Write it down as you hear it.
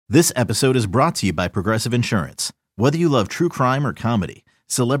This episode is brought to you by Progressive Insurance. Whether you love true crime or comedy,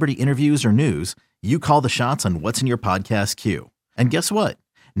 celebrity interviews or news, you call the shots on what's in your podcast queue. And guess what?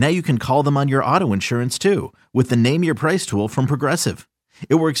 Now you can call them on your auto insurance too with the Name Your Price tool from Progressive.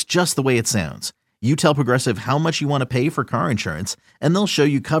 It works just the way it sounds. You tell Progressive how much you want to pay for car insurance, and they'll show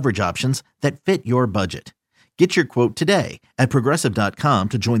you coverage options that fit your budget. Get your quote today at Progressive.com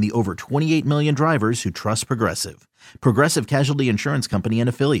to join the over 28 million drivers who trust Progressive. Progressive Casualty Insurance Company and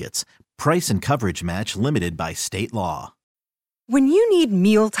Affiliates. Price and coverage match limited by state law. When you need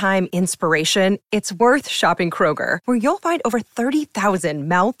mealtime inspiration, it's worth shopping Kroger, where you'll find over 30,000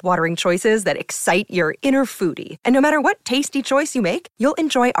 mouth-watering choices that excite your inner foodie. And no matter what tasty choice you make, you'll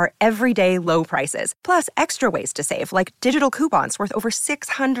enjoy our everyday low prices, plus extra ways to save, like digital coupons worth over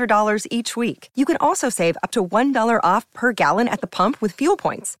 $600 each week. You can also save up to $1 off per gallon at the pump with fuel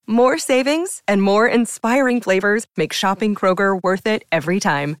points. More savings and more inspiring flavors make shopping Kroger worth it every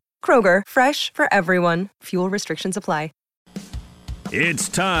time. Kroger, fresh for everyone. Fuel restrictions apply. It's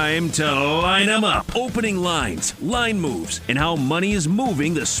time to line them up. Opening lines, line moves, and how money is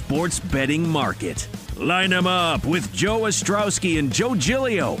moving the sports betting market. Line them up with Joe Ostrowski and Joe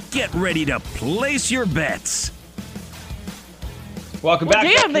Giglio. Get ready to place your bets. Welcome back.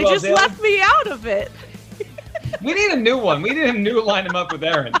 Damn, they just left me out of it. We need a new one. We need a new Line them up with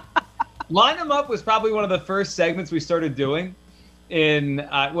Aaron. Line them up was probably one of the first segments we started doing in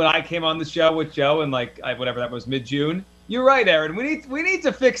when I came on the show with Joe in whatever that was, mid-June. You're right, Aaron. We need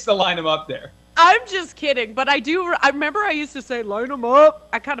to fix the line them up there. I'm just kidding, but I remember I used to say line them up.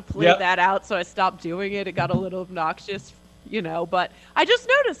 I kind of played that out, so I stopped doing it. It got a little obnoxious, but I just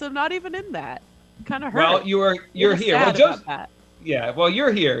noticed I'm not even in that. Kind of hurt. Well, you're here. Well, Joe's, well,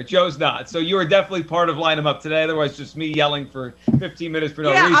 you're here. Joe's not. So you are definitely part of Line 'em Up today. Otherwise, just me yelling for 15 minutes for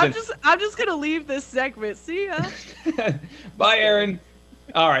no reason. I'm just going to leave this segment. See ya. Bye, Aaron.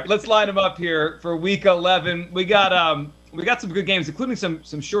 All right, let's line them up here for Week 11. We got some good games, including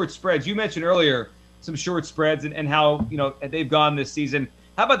some short spreads. You mentioned earlier some short spreads and how they've gone this season.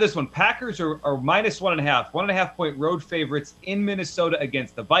 How about this one? Packers are minus 1.5 point road favorites in Minnesota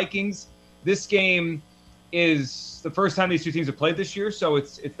against the Vikings. This game is the first time these two teams have played this year, so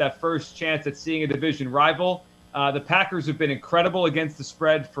it's that first chance at seeing a division rival. The Packers have been incredible against the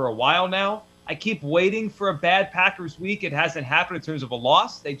spread for a while now. I keep waiting for a bad Packers week. It hasn't happened in terms of a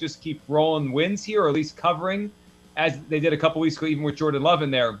loss. They just keep rolling wins here, or at least covering, as they did a couple weeks ago, even with Jordan Love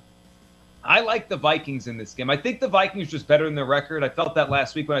in there. I like the Vikings in this game. I think the Vikings are just better than their record. I felt that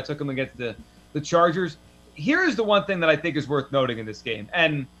last week when I took them against the Chargers. Here's the one thing that I think is worth noting in this game.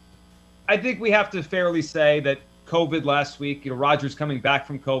 And I think we have to fairly say that COVID last week, Rodgers coming back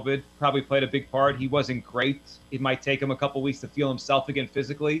from COVID probably played a big part. He wasn't great. It might take him a couple weeks to feel himself again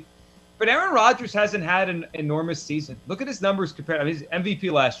physically. But Aaron Rodgers hasn't had an enormous season. Look at his numbers compared. I mean, his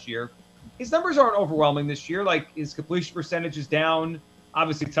MVP last year. His numbers aren't overwhelming this year. Like, his completion percentage is down.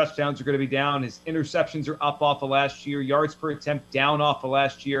 Obviously, touchdowns are going to be down. His interceptions are up off of last year. Yards per attempt down off of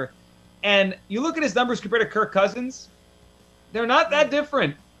last year. And you look at his numbers compared to Kirk Cousins, they're not that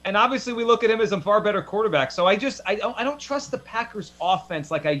different. And obviously, we look at him as a far better quarterback. So I don't trust the Packers' offense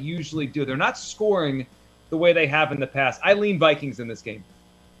like I usually do. They're not scoring the way they have in the past. I lean Vikings in this game.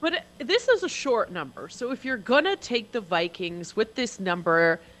 But this is a short number. So if you're going to take the Vikings with this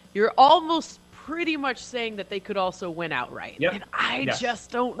number, you're almost pretty much saying that they could also win outright. Yep. And I just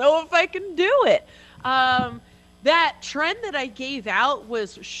don't know if I can do it. That trend that I gave out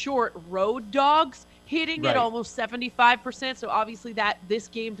was short road dogs hitting at almost 75%. So obviously this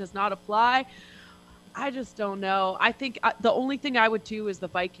game does not apply. I just don't know. I think the only thing I would do is the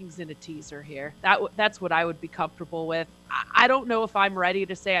Vikings in a teaser here. That's what I would be comfortable with. I don't know if I'm ready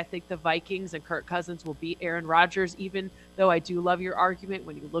to say I think the Vikings and Kirk Cousins will beat Aaron Rodgers, even though I do love your argument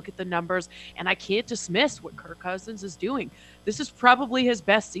when you look at the numbers. And I can't dismiss what Kirk Cousins is doing. This is probably his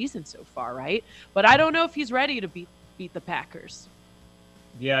best season so far, right? But I don't know if he's ready to beat the Packers.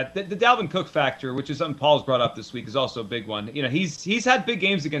 Yeah, the Dalvin Cook factor, which is something Paul's brought up this week, is also a big one. He's had big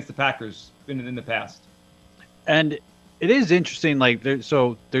games against the Packers in the past. And it is interesting,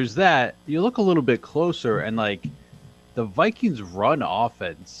 there's that. You look a little bit closer, and the Vikings' run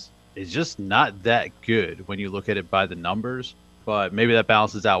offense is just not that good when you look at it by the numbers. But maybe that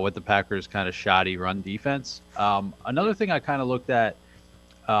balances out with the Packers' kind of shoddy run defense. Another thing I kind of looked at,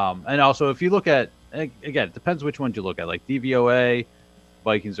 and also if you look at, again, it depends which ones you look at. Like DVOA,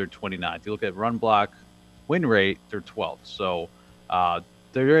 Vikings are 29th. If you look at run block, win rate, they're 12th. So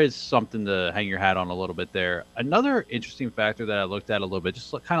there is something to hang your hat on a little bit there. Another interesting factor that I looked at a little bit,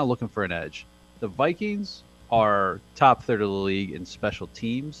 just kind of looking for an edge. The Vikings are top third of the league in special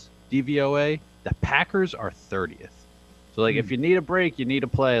teams, DVOA. The Packers are 30th. So like, if you need a break, you need to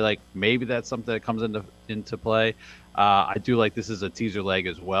play. Like maybe that's something that comes into play. I do like this is a teaser leg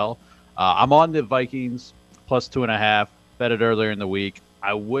as well. I'm on the Vikings plus 2.5. Bet it earlier in the week.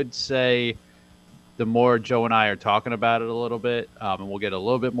 I would say the more Joe and I are talking about it a little bit, and we'll get a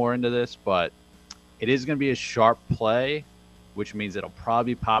little bit more into this, but it is going to be a sharp play, which means it'll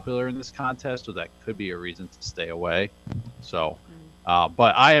probably be popular in this contest, so that could be a reason to stay away. So,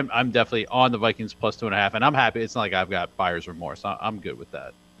 but I'm definitely on the Vikings plus 2.5, and I'm happy. It's not like I've got buyer's remorse. I'm good with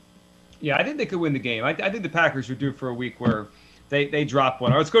that. Yeah, I think they could win the game. I think the Packers are due for a week where they drop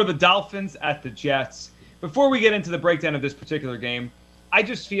one. All right, let's go to the Dolphins at the Jets. Before we get into the breakdown of this particular game, I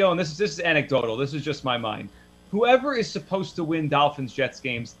just feel, and this is anecdotal, this is just my mind, whoever is supposed to win Dolphins-Jets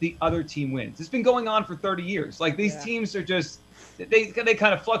games, the other team wins. It's been going on for 30 years. Like, these teams are just, they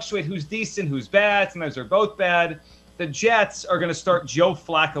kind of fluctuate who's decent, who's bad. Sometimes they're both bad. The Jets are going to start Joe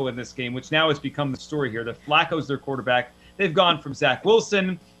Flacco in this game, which now has become the story here. The Flacco's their quarterback. They've gone from Zach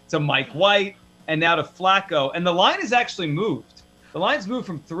Wilson to Mike White and now to Flacco. And the line has actually moved. The line's moved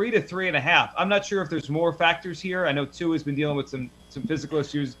from 3 to 3.5. I'm not sure if there's more factors here. I know Tua has been dealing with some physical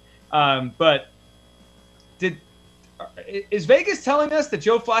issues. But is Vegas telling us that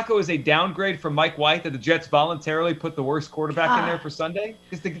Joe Flacco is a downgrade from Mike White, that the Jets voluntarily put the worst quarterback in there for Sunday?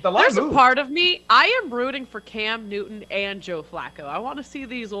 The line There's moved. a part of me, I am rooting for Cam Newton and Joe Flacco. I want to see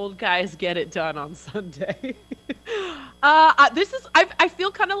these old guys get it done on Sunday. I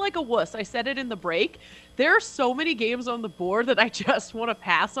feel kind of like a wuss. I said it in the break. There are so many games on the board that I just want to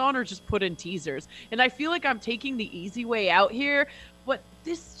pass on or just put in teasers. And I feel like I'm taking the easy way out here, but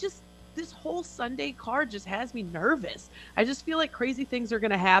this whole Sunday card just has me nervous. I just feel like crazy things are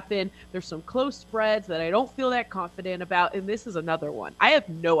going to happen. There's some close spreads that I don't feel that confident about, and this is another one. I have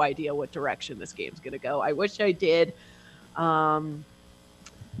no idea what direction this game's going to go. I wish I did.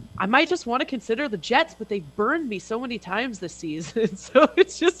 I might just want to consider the Jets, but they've burned me so many times this season, so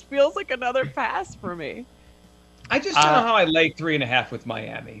it just feels like another pass for me. I just don't know how I lay 3.5 with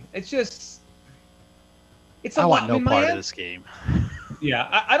Miami. It's a I lot. want no part of this game.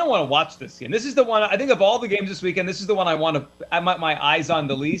 Yeah, I don't want to watch this game. This is the one, I think of all the games this weekend, this is the one I want to have my eyes on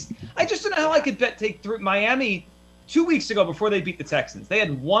the least. I just don't know how I could take through Miami 2 weeks ago before they beat the Texans. They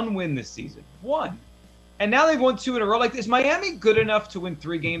had one win this season. One. And now they've won 2 in a row. Like, is Miami good enough to win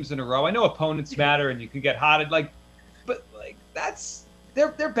 3 games in a row? I know opponents matter and you can get hot. But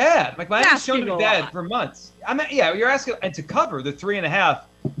they're bad. Like, Miami's shown to be bad for months. You're asking, and to cover the 3.5,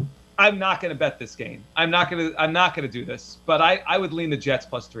 I'm not going to bet this game. I'm not going to do this. But I would lean the Jets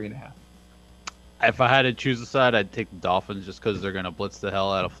plus 3.5. If I had to choose a side, I'd take the Dolphins just because they're going to blitz the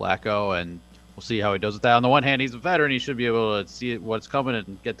hell out of Flacco, and we'll see how he does with that. On the one hand, he's a veteran; he should be able to see what's coming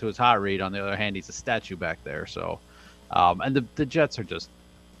and get to his hot read. On the other hand, he's a statue back there. So, and the Jets are just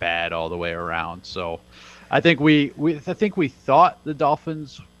bad all the way around. So, I think we thought the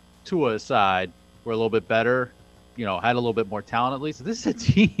Dolphins, Tua aside, were a little bit better. You know, had a little bit more talent at least. This is a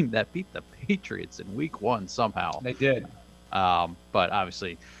team that beat the Patriots in Week 1 somehow. They did. But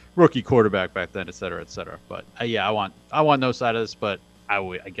obviously, rookie quarterback back then, et cetera, et cetera. But I want no side of this. But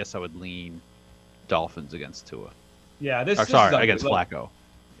I guess I would lean Dolphins against Tua. Yeah, against Flacco.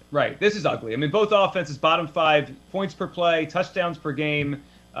 Right, this is ugly. I mean, both offenses bottom 5 points per play, touchdowns per game.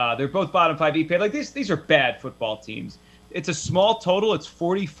 They're both bottom 5 EPA. Like these are bad football teams. It's a small total. It's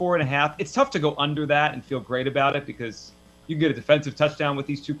 44.5. It's tough to go under that and feel great about it because you can get a defensive touchdown with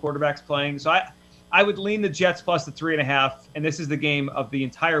these 2 quarterbacks playing. So I would lean the Jets plus the 3.5, and this is the game of the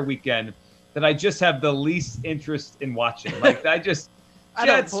entire weekend that I just have the least interest in watching. Like I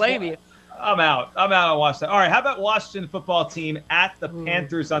don't blame you. I'm out on watch that. All right, how about Washington football team at the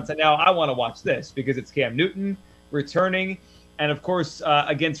Panthers on Sunday? Now I want to watch this because it's Cam Newton returning, and of course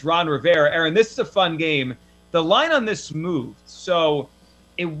against Ron Rivera. Aaron, this is a fun game. The line on this moved. So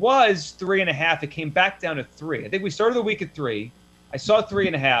it was 3.5. It came back down to 3. I think we started the week at 3. I saw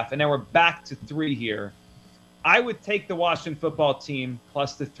 3.5, and now we're back to 3 here. I would take the Washington football team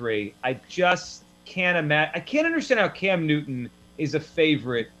plus the 3. I just can't imagine. I can't understand how Cam Newton is a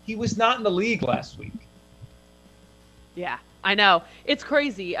favorite. He was not in the league last week. Yeah, I know. It's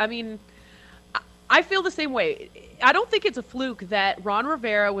crazy. I mean, I feel the same way. I don't think it's a fluke that Ron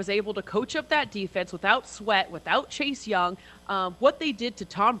Rivera was able to coach up that defense without Sweat, without Chase Young, what they did to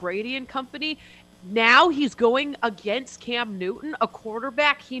Tom Brady and company. Now he's going against Cam Newton, a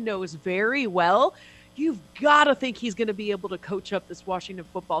quarterback he knows very well. You've got to think he's going to be able to coach up this Washington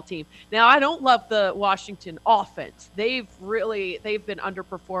football team. Now, I don't love the Washington offense. They've been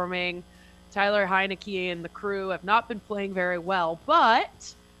underperforming. Tyler Heineke and the crew have not been playing very well,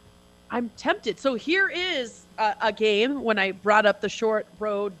 but I'm tempted. So here is a game when I brought up the short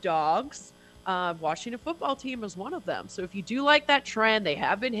road dogs. Washington football team is one of them. So if you do like that trend, they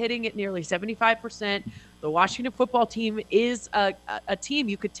have been hitting it nearly 75%. The Washington football team is a team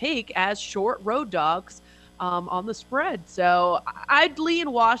you could take as short road dogs on the spread. So I'd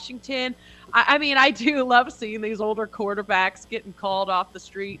lean Washington. I mean, I do love seeing these older quarterbacks getting called off the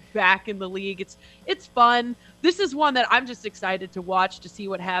street back in the league. It's fun. This is one that I'm just excited to watch to see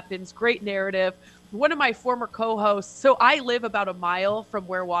what happens. Great narrative. One of my former co-hosts, so I live about a mile from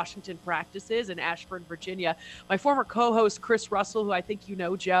where Washington practices in Ashburn, Virginia. My former co-host, Chris Russell, who I think you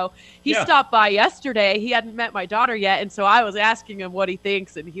know, Joe, he stopped by yesterday. He hadn't met my daughter yet, and so I was asking him what he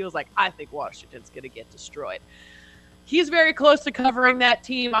thinks, and he was like, I think Washington's going to get destroyed. He's very close to covering that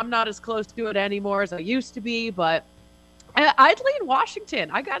team. I'm not as close to it anymore as I used to be, but I'd lean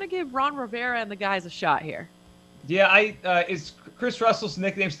Washington. I got to give Ron Rivera and the guys a shot here. Yeah, is Chris Russell's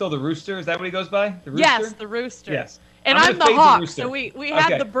nickname still the Rooster? Is that what he goes by? The Rooster? Yes, the Rooster. Yes. And I'm the Hawk, so we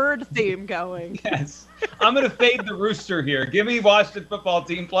had the bird theme going. Yes. I'm going to fade the Rooster here. Give me Washington football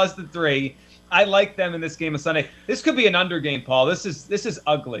team plus the 3. I like them in this game of Sunday. This could be an under game, Paul. This is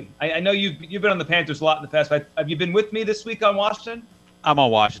ugly. I know you've been on the Panthers a lot in the past, but have you been with me this week on Washington? I'm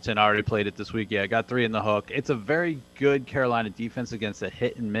on Washington. I already played it this week. Yeah, I got 3 in the hook. It's a very good Carolina defense against a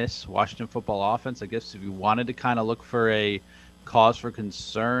hit-and-miss Washington football offense. I guess if you wanted to kind of look for a cause for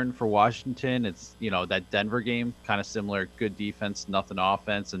concern for Washington, it's, that Denver game, kind of similar. Good defense, nothing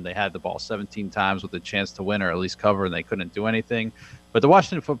offense, and they had the ball 17 times with a chance to win or at least cover, and they couldn't do anything. But the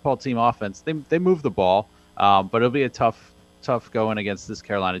Washington football team offense, they move the ball, but it'll be a tough going against this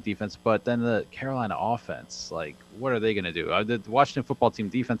Carolina defense. But then the Carolina offense, what are they going to do? The Washington football team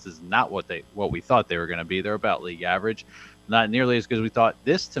defense is not what we thought they were going to be. They're about league average, not nearly as good as we thought.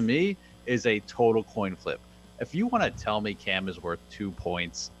 This, to me, is a total coin flip. If you want to tell me Cam is worth 2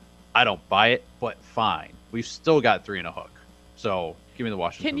 points, I don't buy it, but fine. We've still got 3 in a hook. So give me the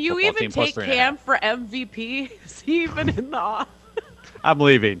Washington football team. Can you even take Cam for MVP? Is he even in the off? I'm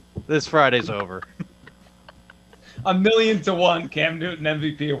leaving. This Friday's over. 1,000,000 to 1 Cam Newton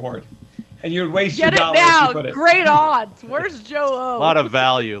MVP award, and you would waste your dollars. Get it now. Great odds. Where's Joe O? A lot of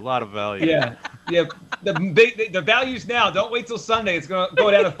value. Yeah. The values now. Don't wait till Sunday. It's going to go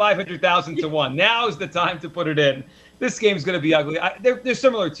down to 500,000 to 1. Now is the time to put it in. This game's going to be ugly. They're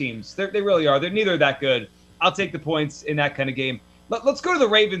similar teams. They really are. They're neither that good. I'll take the points in that kind of game. Let's go to the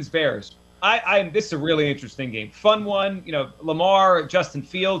Ravens Bears. This is a really interesting game. Fun one. Lamar, Justin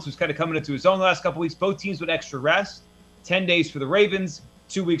Fields, who's kind of coming into his own the last couple weeks. Both teams with extra rest. 10 days for the Ravens,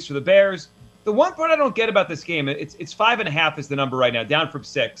 2 weeks for the Bears. The one part I don't get about this game, it's 5.5 is the number right now, down from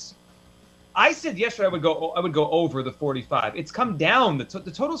 6. I said yesterday I would go over the 45. It's come down. The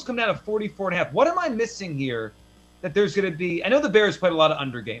total's come down to 44.5. What am I missing here? That there's going to be. I know the Bears played a lot of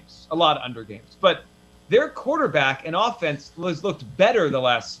under games, but their quarterback and offense has looked better the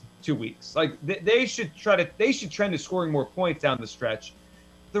last 2 weeks. They should trend to scoring more points down the stretch.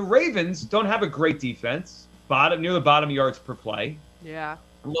 The Ravens don't have a great defense, near the bottom yards per play. Yeah.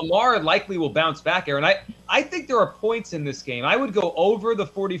 Lamar likely will bounce back, Aaron. I think there are points in this game. I would go over the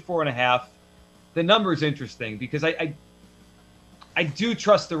 44.5. The number is interesting because I do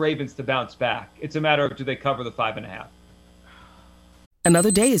trust the Ravens to bounce back. It's a matter of do they cover the 5.5.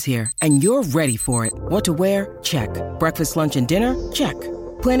 Another day is here, and you're ready for it. What to wear? Check. Breakfast, lunch, and dinner? Check.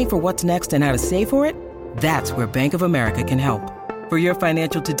 Planning for what's next and how to save for it? That's where Bank of America can help. For your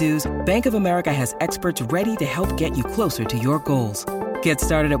financial to-dos, Bank of America has experts ready to help get you closer to your goals. Get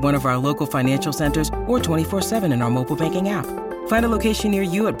started at one of our local financial centers or 24/7 in our mobile banking app. Find a location near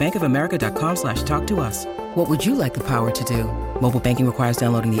you at bankofamerica.com/talktous. What would you like the power to do? Mobile banking requires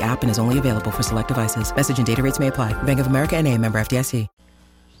downloading the app and is only available for select devices. Message and data rates may apply. Bank of America NA, member FDIC.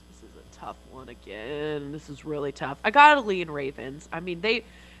 This is a tough one again. This is really tough. I got to lean Ravens. I mean,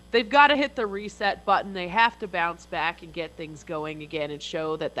 they've got to hit the reset button. They have to bounce back and get things going again and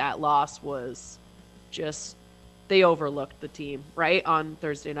show that loss was just they overlooked the team, right, on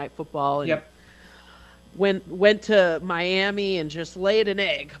Thursday Night Football. And yep. Went to Miami and just laid an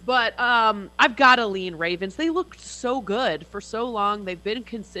egg. But I've got to lean Ravens. They looked so good for so long. They've been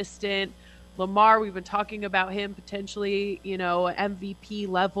consistent. Lamar, we've been talking about him potentially, MVP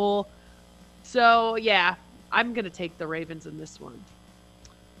level. So, yeah, I'm going to take the Ravens in this one.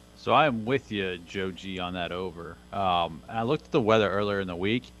 So I am with you, Joe G, on that over. I looked at the weather earlier in the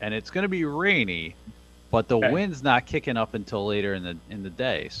week, and it's going to be rainy, but the wind's not kicking up until later in the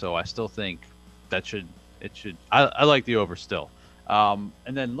day. So I still think that I like the over still. And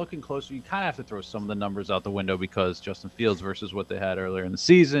then looking closer, you kind of have to throw some of the numbers out the window because Justin Fields versus what they had earlier in the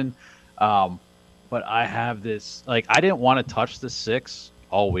season. But I have this, I didn't want to touch the 6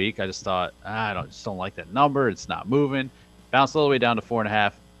 all week. I just thought, I just don't like that number. It's not moving. Bounced all the way down to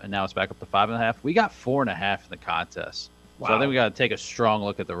 4.5. and now it's back up to 5.5. We got 4.5 in the contest. Wow. So I think we got to take a strong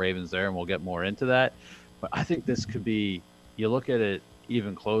look at the Ravens there, and we'll get more into that. But I think this could be, you look at it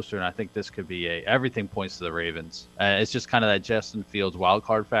even closer, and I think this could be everything points to the Ravens. It's just kind of that Justin Fields wild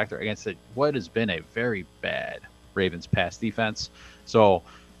card factor against what has been a very bad Ravens pass defense. So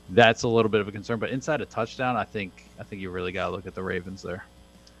that's a little bit of a concern. But inside a touchdown, I think you really got to look at the Ravens there.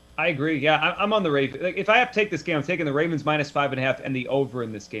 I agree. Yeah, I'm on the Ravens. Like, if I have to take this game, I'm taking the Ravens -5.5 and the over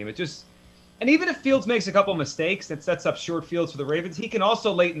in this game. And even if Fields makes a couple mistakes that sets up short fields for the Ravens, he can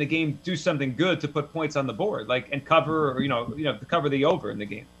also late in the game do something good to put points on the board, and cover, or to cover the over in the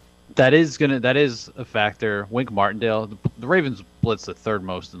game. That is a factor. Wink Martindale, the Ravens blitzed the third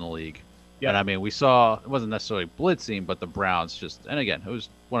most in the league. Yep. And I mean, we saw it wasn't necessarily blitzing, but the Browns and again, it was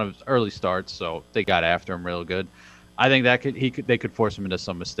one of his early starts, so they got after him real good. I think they could force him into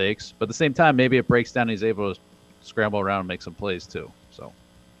some mistakes, but at the same time, maybe it breaks down and he's able to scramble around and make some plays too. So.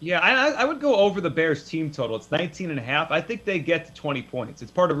 Yeah, I would go over the Bears team total. It's 19.5. I think they get to 20 points.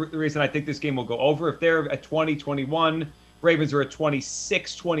 It's part of the reason I think this game will go over. If they're at 20, 21, Ravens are at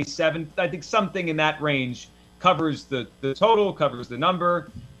 26, 27, I think something in that range covers the total, covers the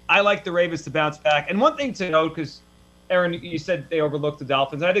number. I like the Ravens to bounce back. And one thing to note, because, Aaron, you said they overlooked the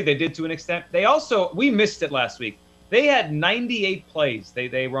Dolphins. I think they did to an extent. We missed it last week. They had 98 plays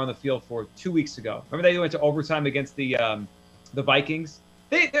they were on the field for 2 weeks ago. Remember they went to overtime against the Vikings?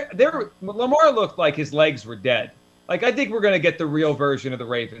 Lamar looked like his legs were dead. Like, I think we're going to get the real version of the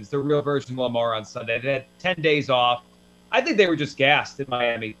Ravens, the real version of Lamar on Sunday. They had 10 days off. I think they were just gassed in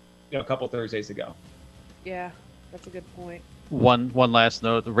Miami, a couple Thursdays ago. Yeah, that's a good point. One last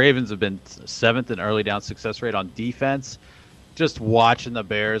note. The Ravens have been 7th in early down success rate on defense. Just watching the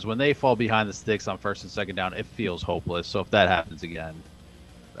Bears, when they fall behind the sticks on first and second down, it feels hopeless. So if that happens again,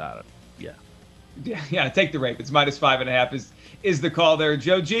 Yeah, take the Ravens. -5.5 is the call there.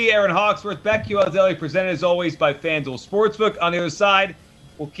 Joe G, Aaron Hawksworth, BetQL Daily, presented as always by FanDuel Sportsbook. On the other side,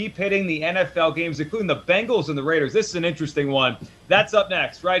 we'll keep hitting the NFL games, including the Bengals and the Raiders. This is an interesting one. That's up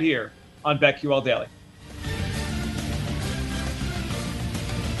next right here on BetQL Daily.